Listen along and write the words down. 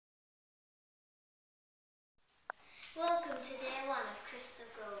Welcome to day one of crystal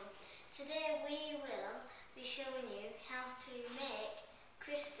growing. Today we will be showing you how to make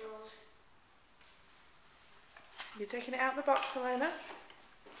crystals. You're taking it out of the box, Helena?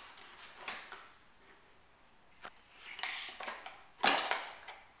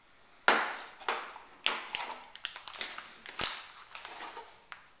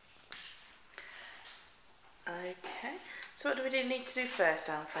 Okay, so what do we need to do first,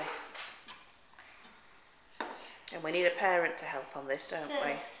 Alfie? And we need a parent to help on this, don't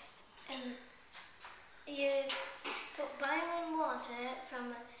we? First, you put boiling water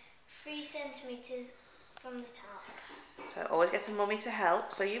from 3 centimetres from the top. So always get a mummy to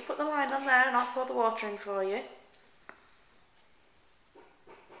help. So you put the line on there and I'll pour the water in for you.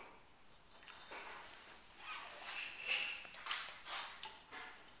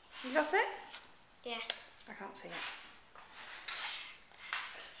 You got it? Yeah. I can't see it.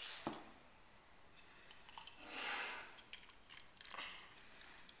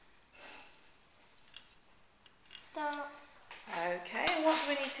 Stop. Okay, and what do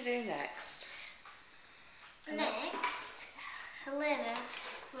we need to do next? Next, Helena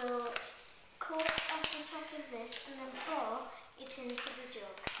will cut off the top of this and then pour it into the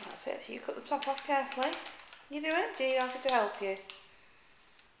jug. That's it, so you cut the top off carefully. You do it? Do you need Alfie to help you?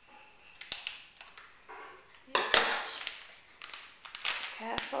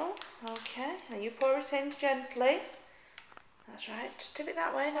 Careful, okay, and you pour it in gently. That's right, just tip it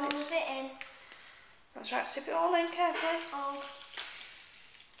that way. All of it in. That's right, tip it all in carefully. All.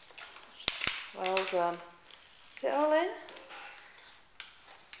 Well done. Is it all in?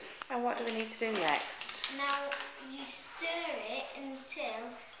 And what do we need to do next? Now you stir it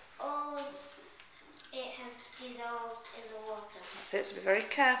until all of it has dissolved in the water. That's it, so be very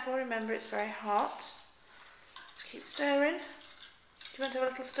careful, remember it's very hot. Just keep stirring. Do you want to have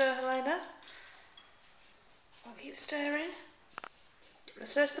a little stir, Helena? I'll keep stirring.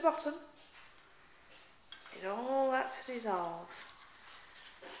 Stir to the bottom. Get all that to dissolve.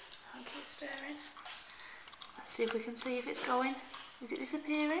 I'll keep stirring. Let's see if we can see if it's going. Is it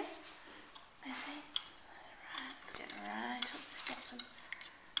disappearing? Is it? Right, let's get right up this bottom.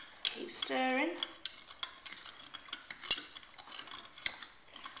 So keep stirring.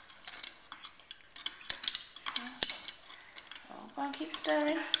 Oh, go on, keep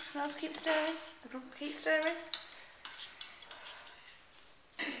stirring. Someone else keep stirring. Keep stirring.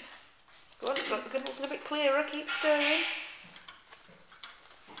 Go on, it's got to look a bit clearer. Keep stirring.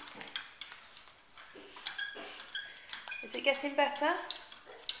 Is it getting better?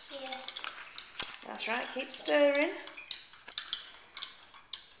 Yeah. That's right, keep stirring.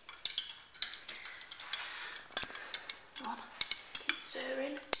 Go on, keep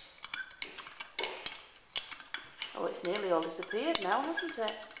stirring. Oh, it's nearly all disappeared now, hasn't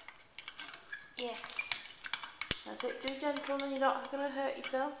it? Yes. That's it, do gentle and you're not going to hurt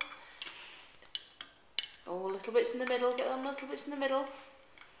yourself. Oh, little bits in the middle, get them little bits in the middle.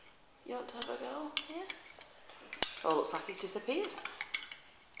 You want to have a go? Yeah. Oh, looks like it's disappeared.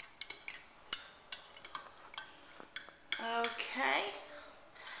 Okay.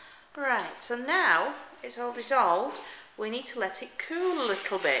 Right, so now it's all dissolved, we need to let it cool a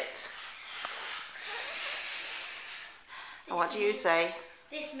little bit. And what do you say?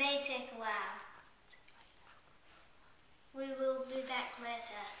 This may take a while. We will be back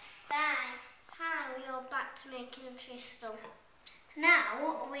later. Bye. Hi, we are back to making a crystal.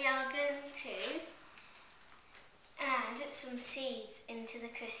 Now we are going to add some seeds into the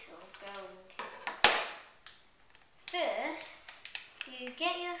crystal growing. First, you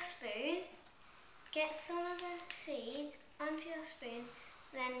get your spoon, get some of the seeds onto your spoon,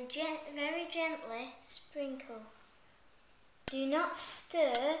 then very gently sprinkle. Do not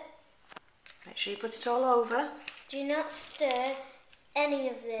stir. Make sure you put it all over. Do not stir any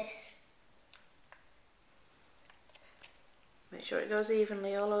of this. Make sure it goes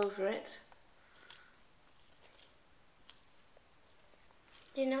evenly all over it.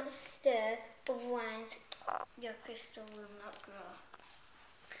 Do not stir, otherwise your crystal will not grow.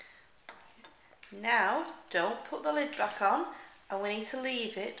 Now, don't put the lid back on, and we need to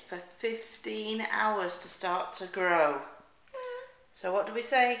leave it for 15 hours to start to grow. So what do we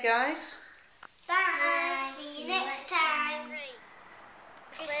say, guys? Bye. See you next time.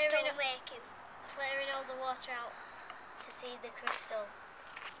 Crystal making. Clearing all the water out to see the crystal.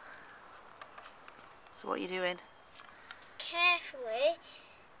 So what are you doing? Carefully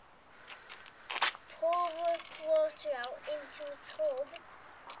pour the water out into a tub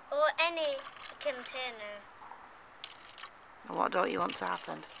or any container. And what don't you want to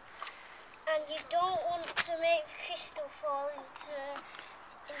happen? And you don't want to make the crystal fall into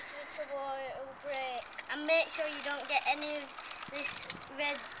a water or it'll break. And make sure you don't get any of this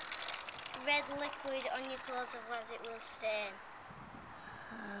red liquid on your clothes, otherwise it will stain.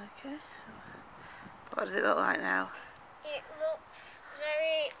 Okay. What does it look like now? It looks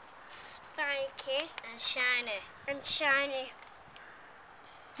very spiky and shiny. And shiny.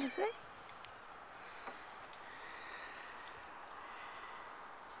 You see?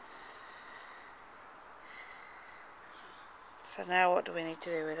 So now what do we need to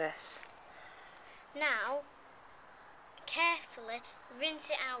do with this? Now, carefully rinse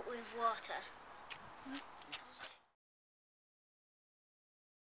it out with water.